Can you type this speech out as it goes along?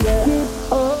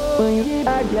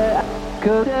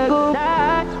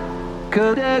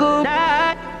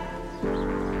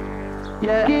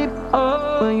Yeah, keep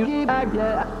on when you keep back,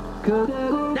 yeah. Could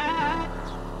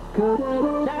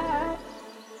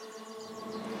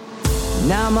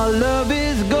now my love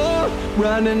is gone,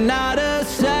 running out of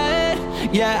sight.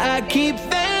 Yeah, I keep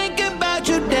thinking about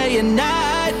you day and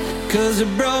night. Cause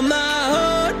it broke my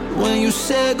heart when you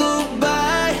said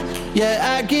goodbye.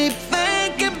 Yeah, I keep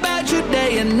thinking about you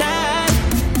day and night.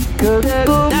 Cause keep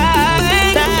on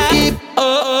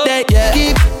day, yeah.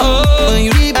 Keep on when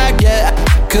you keep back, yeah.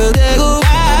 Cause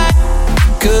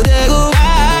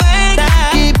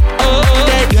keep on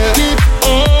day, yeah. Keep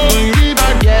on when you keep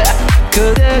back, yeah.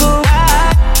 Cause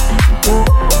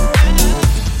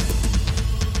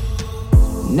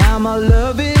now my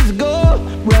love is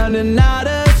gone, running out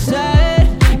of sight.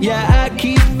 Yeah, I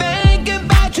keep thinking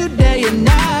about you day and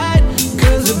night.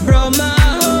 Cause it broke my